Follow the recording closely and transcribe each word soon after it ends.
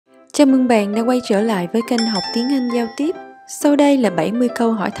Chào mừng bạn đã quay trở lại với kênh Học Tiếng Anh Giao Tiếp. Sau đây là 70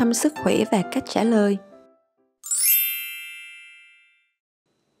 câu hỏi thăm sức khỏe và cách trả lời.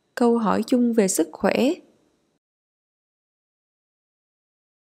 Câu hỏi chung về sức khỏe.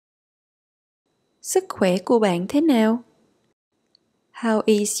 Sức khỏe của bạn thế nào? How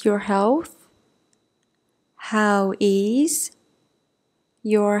is your health? How is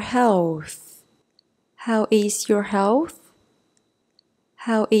your health? How is your health?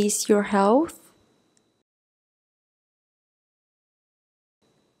 How is your health?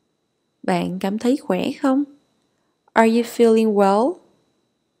 Bạn cảm thấy khỏe không? Are you feeling well?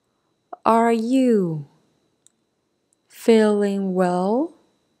 Are you feeling well?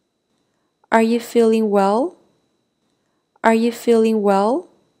 Are you feeling well? Are you feeling well?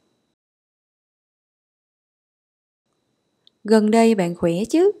 Gần đây bạn khỏe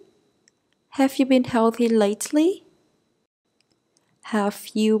chứ? Have you been healthy lately?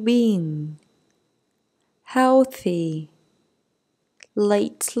 Have you been healthy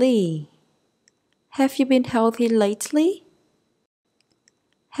lately? Have you been healthy lately?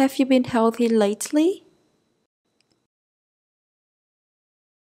 Have you been healthy lately?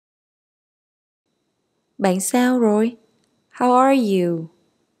 Bạn sao rồi? How are you?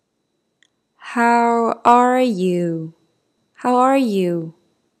 How are you? How are you?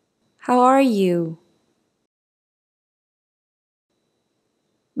 How are you?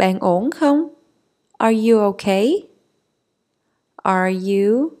 Bạn ổn không? Are you okay? Are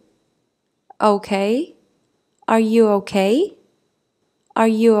you okay? Are you okay?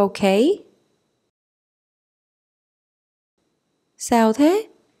 Are you okay? Sao thế?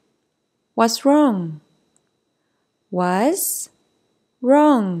 What's wrong? What's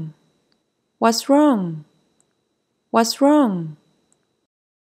wrong? What's wrong? What's wrong?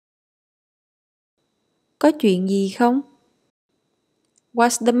 Có chuyện gì không?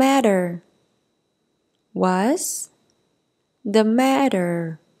 What's the matter? What's the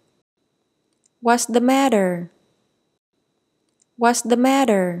matter? What's the matter? What's the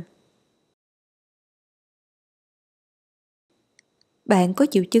matter? Bạn có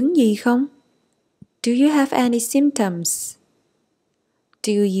triệu chứng gì không? Do you have any symptoms?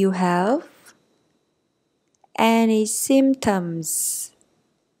 Do you have any symptoms?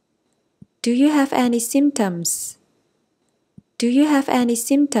 Do you have any symptoms? Do you have any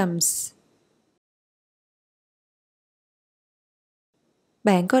symptoms?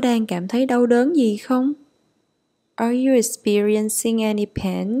 Bạn có đang cảm thấy đau đớn gì không? Are you experiencing any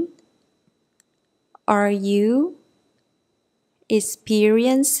pain? Are you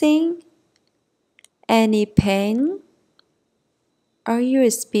experiencing any pain? Are you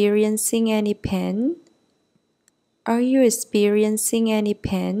experiencing any pain? Are you experiencing any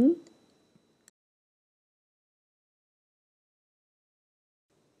pain?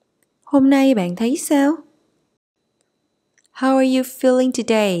 Hôm nay bạn thấy sao? How are you feeling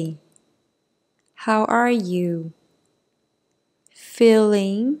today? How are you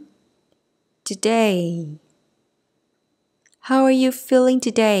feeling today? How are you feeling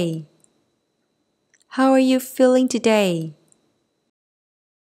today? How are you feeling today?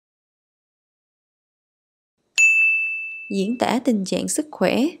 Diễn tả tình trạng sức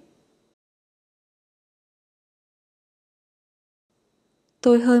khỏe.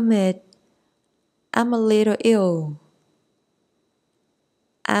 Tôi hơi mệt. I'm a little ill.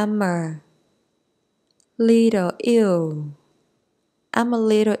 I'm a little ill. I'm a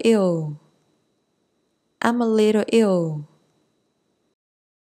little ill. I'm a little ill.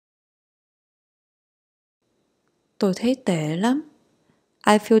 Tôi thấy tệ lắm.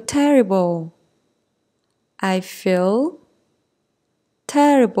 I feel terrible. I feel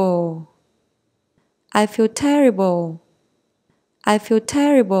terrible. I feel terrible. I feel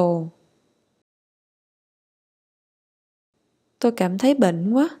terrible. Tôi cảm thấy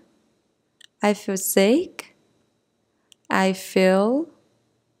bệnh quá. I feel sick. I feel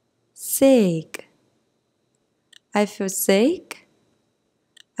sick. I feel sick.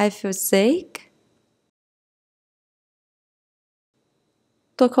 I feel sick.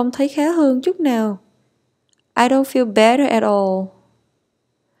 Tôi không thấy khá hơn chút nào. I don't feel better at all.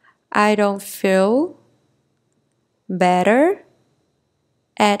 I don't feel better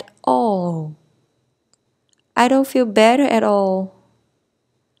at all. I don't feel better at all.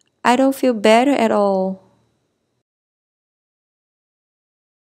 I don't feel better at all.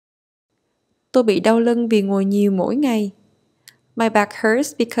 Tôi bị đau lưng vì ngồi nhiều mỗi ngày. My back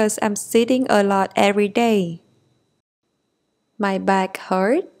hurts because I'm sitting a lot every day. My back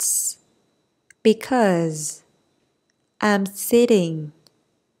hurts because I'm sitting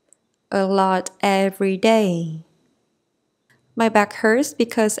a lot every day. My back hurts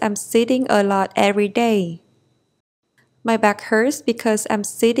because I'm sitting a lot every day. My back hurts because I'm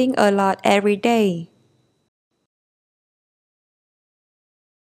sitting a lot every day.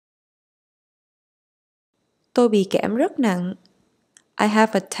 Tôi bị cảm rất nặng. I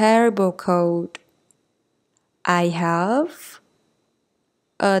have a terrible cold. I have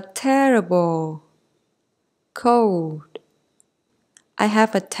a terrible cold. I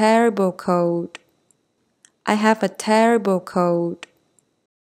have a terrible cold. I have a terrible cold.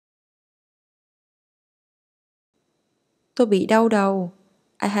 Tôi bị đau đầu.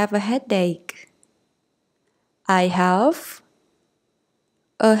 I have a headache. I have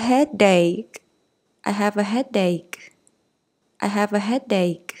a headache. I have a headache. I have a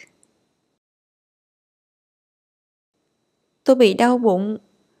headache. Tôi bị đau bụng.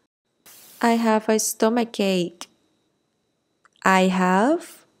 I have a stomachache. I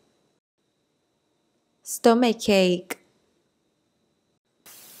have stomachache.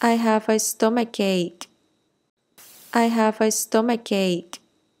 I have a stomachache. I have a stomachache.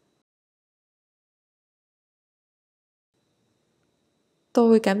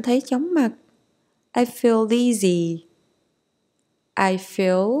 Tôi cảm thấy chóng mặt. I feel dizzy. I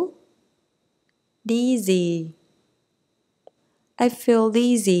feel dizzy. I feel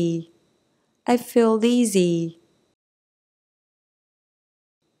dizzy. I feel dizzy.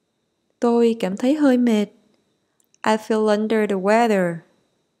 Tôi cảm thấy hơi mệt. I feel under the weather.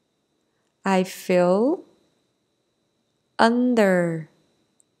 I feel under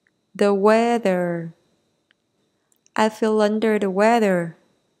the weather. I feel under the weather.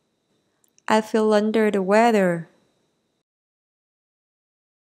 I feel under the weather.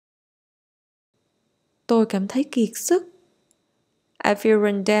 Tôi cảm thấy kiệt sức. I feel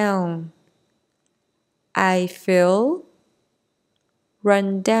run down. I feel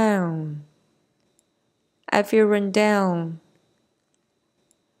run down. I feel run down.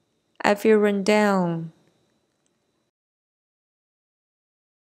 I feel run down.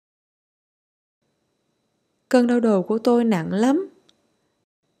 Cơn đau đầu của tôi nặng lắm.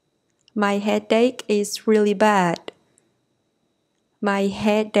 My headache is really bad. My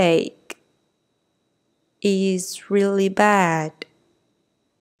headache is really bad.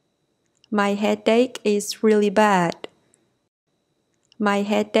 My headache is really bad. My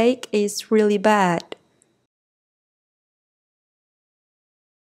headache is really bad.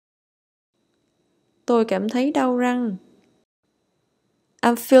 Tôi cảm thấy đau răng.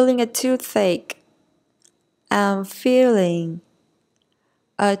 I'm feeling a toothache. I'm feeling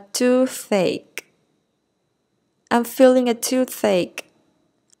a toothache. I'm feeling a toothache.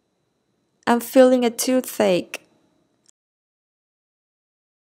 I'm feeling a toothache.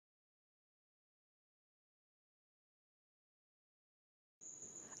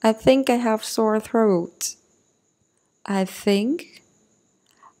 I think I have sore throat. I think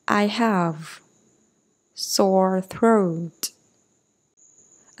I have sore throat.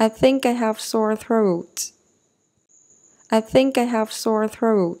 I think I have sore throat. I think I have sore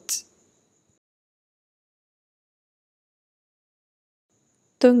throat.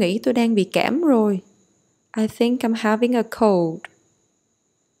 Tôi nghĩ tôi đang bị cảm rồi. I think I'm having a cold.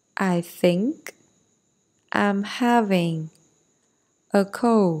 I think I'm having a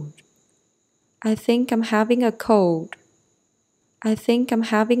cold. I think I'm having a cold. I think I'm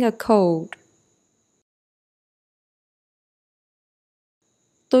having a cold.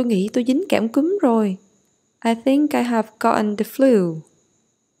 Tôi nghĩ tôi dính cảm cúm rồi. I think I have gotten the flu.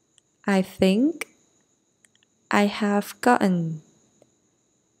 I think I have gotten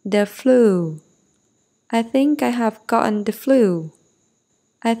the flu. I think I have gotten the flu.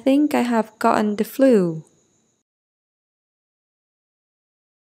 I think I have gotten the flu.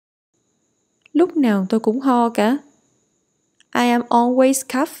 Lúc nào tôi cũng ho cả. I am always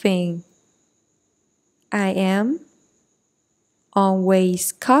coughing. I am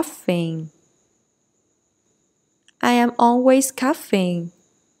always coughing. I am always coughing.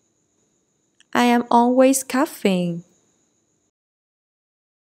 I am always coughing.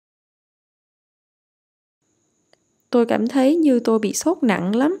 Tôi cảm thấy như tôi bị sốt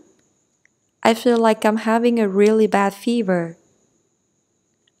nặng lắm. I feel like I'm having a really bad fever.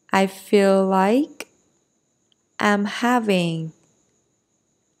 I feel like I'm having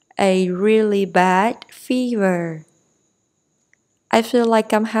a really bad fever. I feel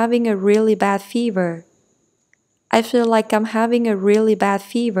like I'm having a really bad fever. I feel like I'm having a really bad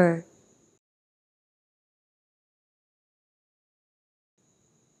fever.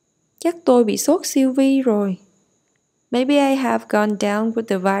 Chắc tôi bị sốt siêu vi rồi. Maybe I have gone down with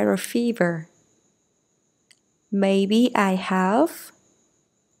the viral fever. Maybe I have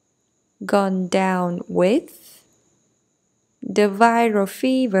gone down with The viral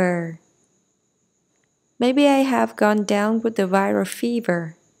fever. Maybe I have gone down with the viral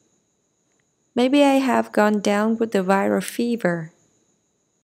fever. Maybe I have gone down with the viral fever.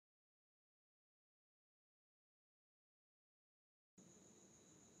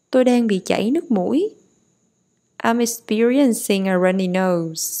 Tôi đang bị chảy nước mũi. I'm experiencing a runny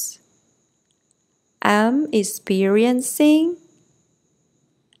nose. I'm experiencing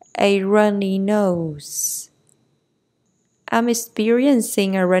a runny nose. I'm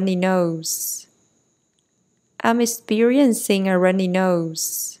experiencing a runny nose. I'm experiencing a runny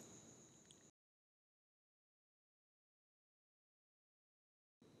nose.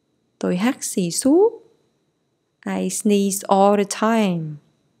 Tôi hắt xì suốt. I sneeze all the time.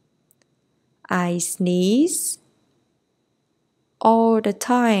 I sneeze all the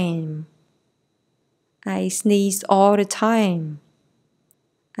time. I sneeze all the time.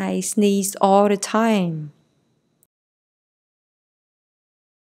 I sneeze all the time.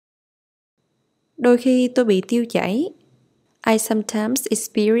 Đôi khi tôi bị tiêu chảy. I sometimes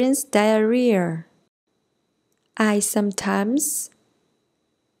experience diarrhea. I sometimes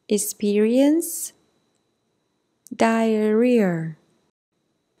experience diarrhea.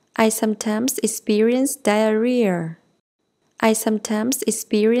 I sometimes experience diarrhea. I sometimes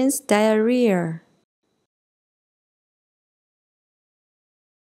experience diarrhea.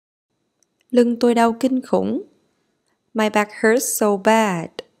 Lưng tôi đau kinh khủng. My back hurts so bad.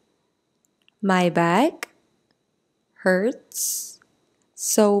 My back hurts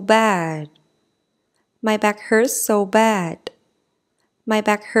so bad. My back hurts so bad. My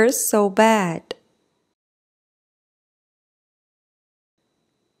back hurts so bad.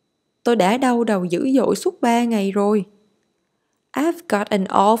 Tôi đã đau đầu dữ dội suốt 3 ngày rồi. I've got an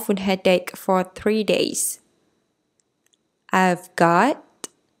awful headache for 3 days. I've got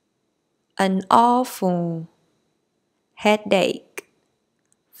an awful headache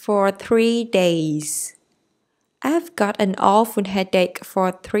for 3 days. I've got an awful headache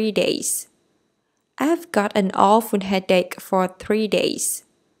for 3 days. I've got an awful headache for 3 days.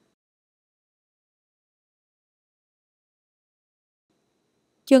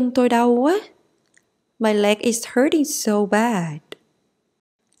 Chân tôi đau quá. My leg is hurting so bad.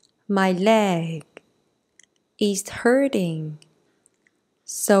 My leg is hurting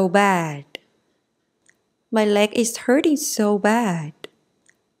so bad. My leg is hurting so bad.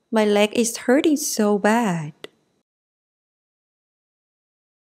 My leg is hurting so bad.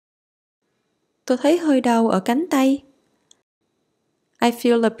 Tôi thấy hơi đau ở cánh tay. I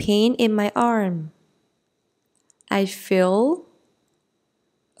feel a pain in my arm. I feel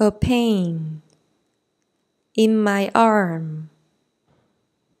a pain in my arm.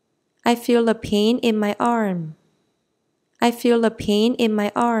 I feel a pain in my arm. I feel a pain in my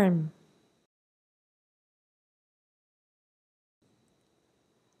arm.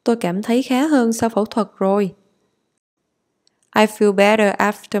 Tôi cảm thấy khá hơn sau phẫu thuật rồi. I feel better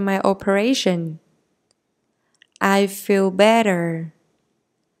after my operation. I feel better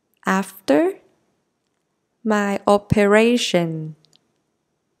after my operation.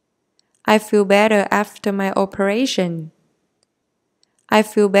 I feel better after my operation. I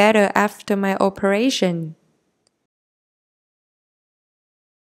feel better after my operation.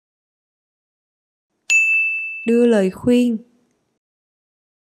 Đưa lời khuyên.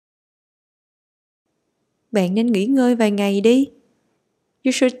 Bạn nên nghỉ ngơi vài ngày đi.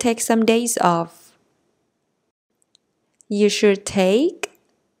 You should take some days off. You should take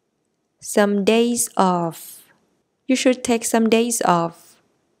some days off. You should take some days off.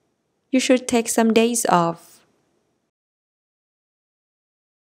 You should take some days off.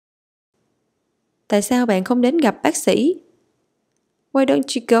 Tại sao bạn không đến gặp bác sĩ? Why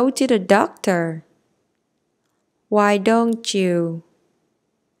don't you go to the doctor? Why don't you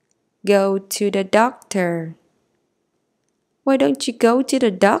go to the doctor? Why don't you go to the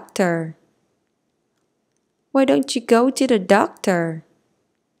doctor? Why don't you go to the doctor?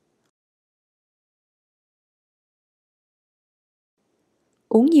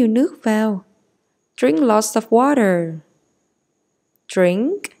 Uống nhiều nước vào. Drink lots of water.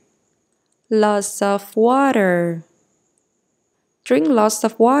 Drink lots of water. Drink lots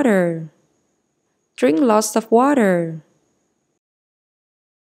of water. Drink lots of water.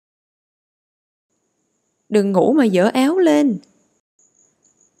 Đừng ngủ mà dở áo lên.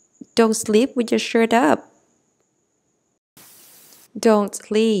 Don't sleep with your shirt up. Don't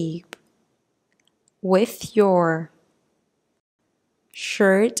sleep with your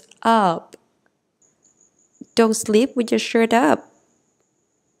shirt up. Don't sleep with your shirt up.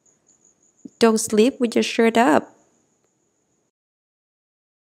 Don't sleep with your shirt up.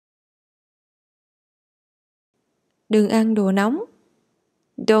 Đừng ăn đồ nóng.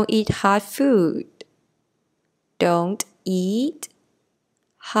 Don't eat hot food. Don't eat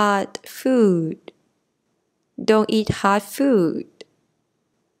hot food. Don't eat hot food.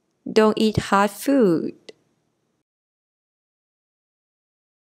 Don't eat hot food.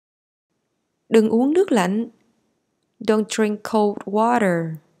 Đừng uống nước lạnh. Don't drink cold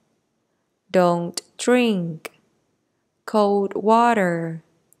water. Don't drink cold water.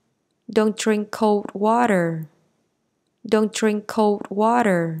 Don't drink cold water. Don't drink cold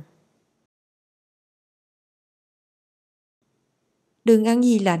water. Đừng ăn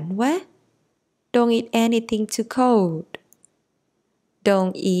gì lạnh quá. Don't eat anything too cold.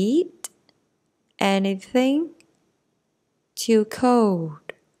 Don't eat anything too cold.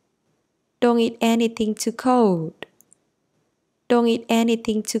 Don't eat anything too cold. Don't eat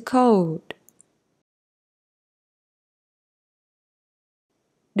anything too cold.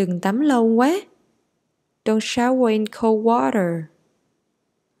 Đừng tắm lâu quá. Don't shower in cold water.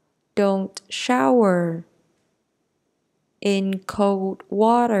 Don't shower in cold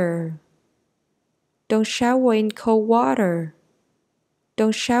water. Don't shower in cold water.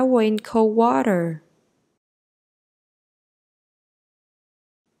 Don't shower in cold water.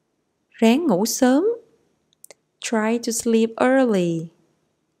 Ráng ngủ sớm. Try to sleep early.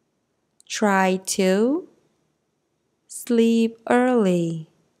 Try to sleep early.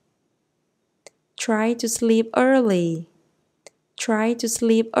 Try to sleep early. Try to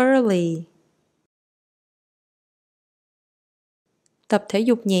sleep early. Tập thể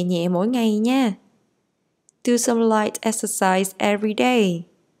dục nhẹ nhẹ mỗi ngày nha. Do some light exercise every day.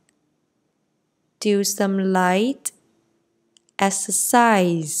 Do some light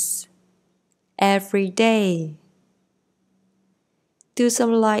exercise every day. Do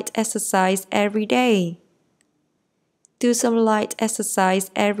some light exercise every day. Do some light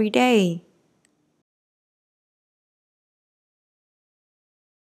exercise every day.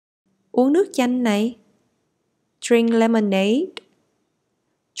 Uống nước chanh này. Drink lemonade.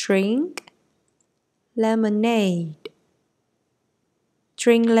 Drink lemonade.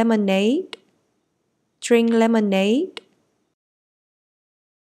 Drink lemonade. Drink lemonade.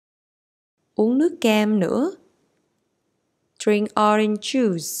 Uống nước cam nữa. Drink orange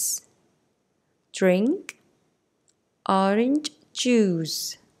juice. Drink orange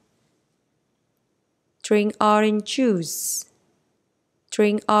juice. Drink orange juice.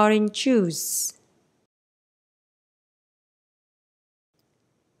 Drink orange juice.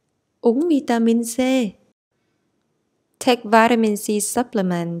 Uống vitamin C. Take vitamin C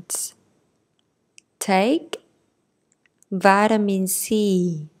supplements. Take vitamin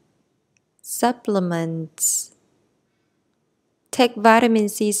C supplements. Take vitamin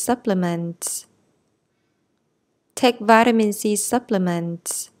C supplements. Take vitamin C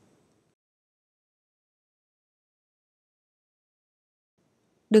supplements.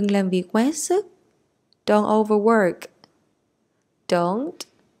 Đừng làm việc quá sức. Don't overwork. Don't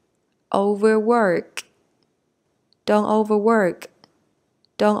overwork. Don't overwork.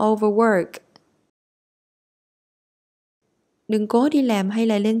 Don't overwork. Đừng cố đi làm hay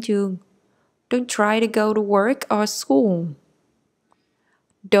là lên trường. Don't try to go to work or school.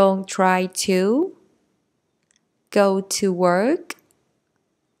 Don't try to go to work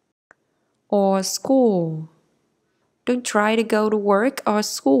or school. Don't try to go to work or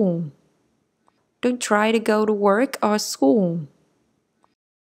school. Don't try to go to work or school.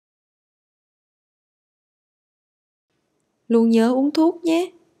 Luôn nhớ uống thuốc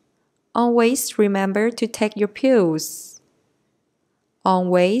nhé. Always remember to take your pills.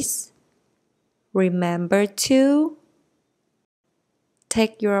 Always remember to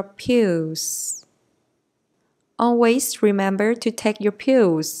take your pills. Always remember to take your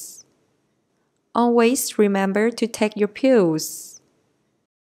pills. Always remember to take your pills.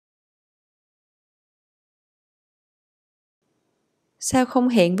 Sao không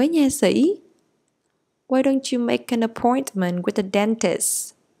hẹn với nha sĩ? Why don't you make an appointment with the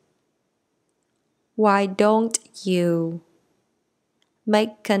dentist? Why don't you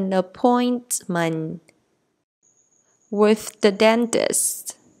make an appointment with the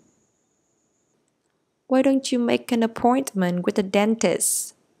dentist? Why don't you make an appointment with the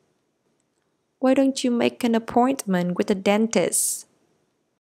dentist? Why don't you make an appointment with the dentist?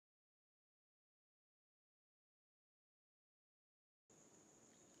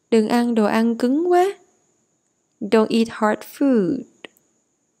 Đừng ăn đồ ăn cứng quá. Don't eat hard food.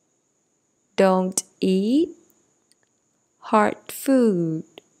 Don't eat hard food.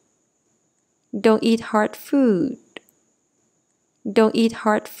 Don't eat hard food. Don't eat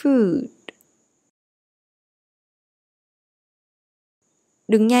hard food.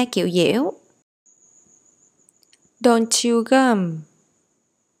 Đừng nhai kẹo dẻo. Don't chew gum.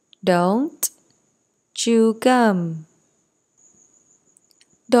 Don't chew gum.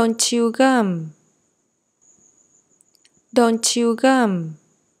 Don't chew gum. Don't chew gum.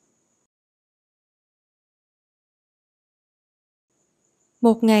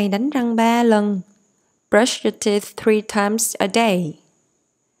 Một ngày đánh răng 3 lần. Brush your teeth 3 times a day.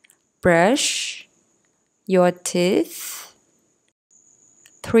 Brush your teeth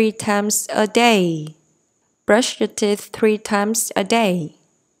 3 times a day. Brush your teeth 3 times a day.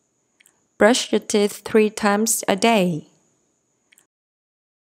 Brush your teeth 3 times a day.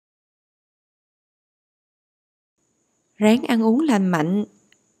 Ráng ăn uống lành mạnh.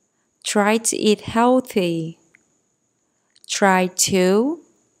 Try to eat healthy. Try to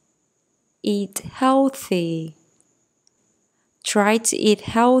eat healthy. Try to eat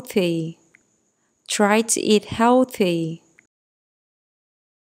healthy. Try to eat healthy.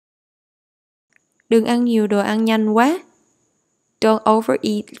 Đừng ăn nhiều đồ ăn nhanh quá. Don't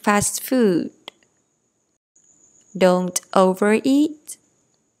overeat fast food. Don't overeat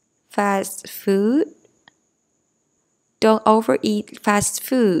fast food. Don't overeat fast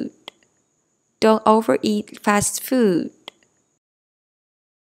food. Don't overeat fast food.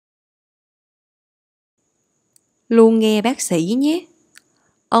 Luôn nghe bác sĩ nhé.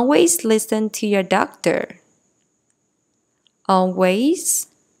 Always listen to your doctor. Always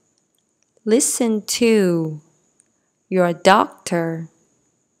listen to your doctor.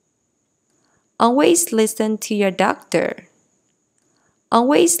 Always listen to your doctor.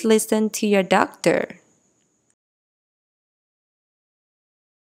 Always listen to your doctor.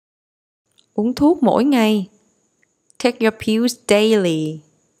 Uống thuốc mỗi ngày. Take your pills daily.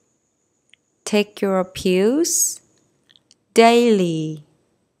 Take your pills daily.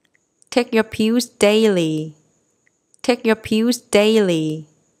 Take your pills daily. Take your pills daily.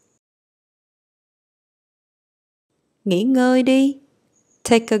 Nghỉ ngơi đi.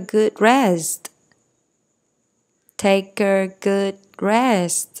 Take a good rest. Take a good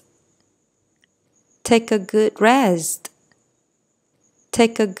rest. Take a good rest.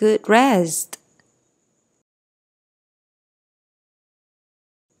 Take a good rest.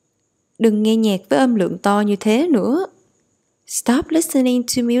 Đừng nghe nhạc với âm lượng to như thế nữa. Stop listening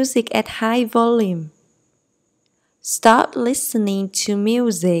to music at high volume. Stop listening to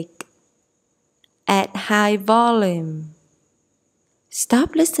music at high volume.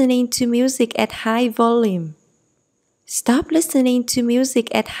 Stop listening to music at high volume. Stop listening to music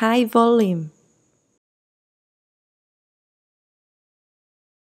at high volume.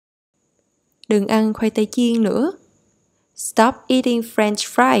 Đừng ăn khoai tây chiên nữa. Stop eating French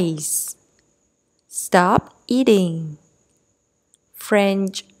fries. Stop eating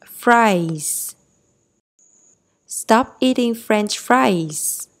French fries. Stop eating French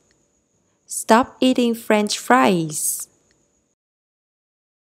fries. Stop eating French fries.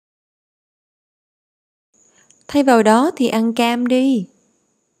 Thay vào đó thì ăn cam đi.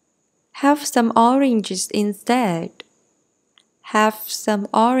 Have some oranges instead. Have some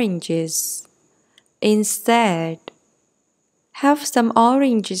oranges instead. Have some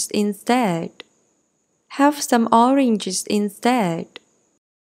oranges instead. Have some oranges instead.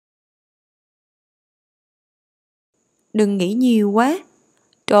 Đừng nghĩ nhiều quá.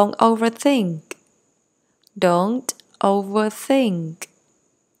 Don't overthink. Don't overthink.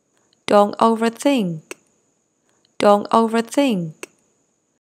 Don't overthink. Don't overthink.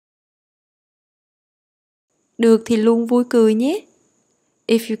 Được thì luôn vui cười nhé.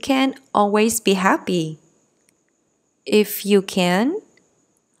 If you can, always be happy. If you can,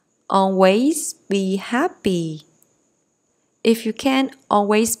 always be happy. If you can,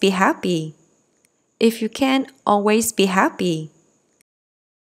 always be happy. If you can, always be happy.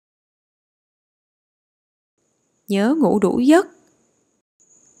 Nhớ ngủ đủ giấc.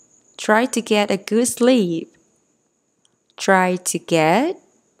 Try to get a good sleep. Try to get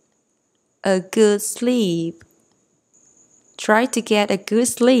a good sleep. Try to get a good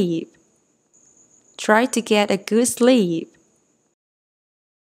sleep. Try to get a good sleep.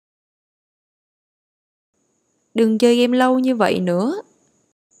 Đừng chơi game lâu như vậy nữa.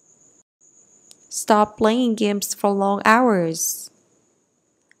 Stop playing games for long hours.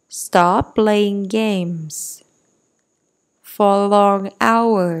 Stop playing games for long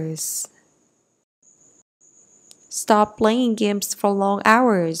hours. Stop playing games for long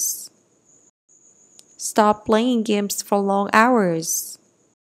hours. Stop playing games for long hours.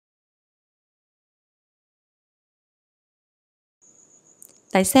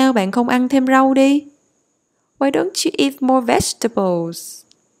 Tại sao bạn không ăn thêm rau đi? Why don't you eat more vegetables?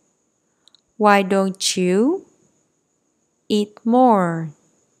 Why don't you eat more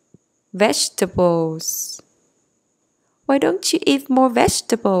vegetables? Why don't you eat more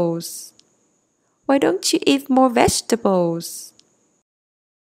vegetables? Why don't you eat more vegetables?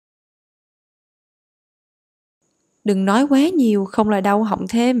 Đừng nói quá nhiều, không là đau họng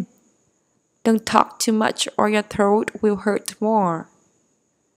thêm. Don't talk too much or your throat will hurt more.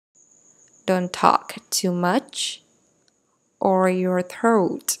 Don't talk too much or your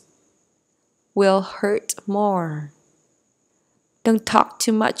throat will hurt more. Don't talk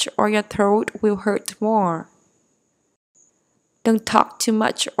too much or your throat will hurt more. Don't talk too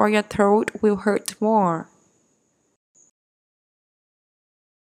much or your throat will hurt more.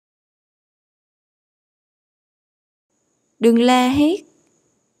 Đừng la hét.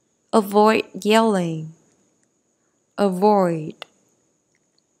 Avoid yelling. Avoid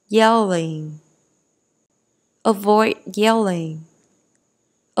yelling. Avoid yelling.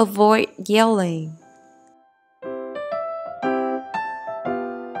 Avoid yelling.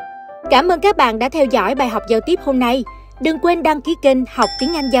 Cảm ơn các bạn đã theo dõi bài học giao tiếp hôm nay. Đừng quên đăng ký kênh Học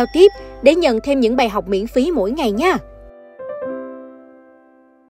Tiếng Anh Giao Tiếp để nhận thêm những bài học miễn phí mỗi ngày nha.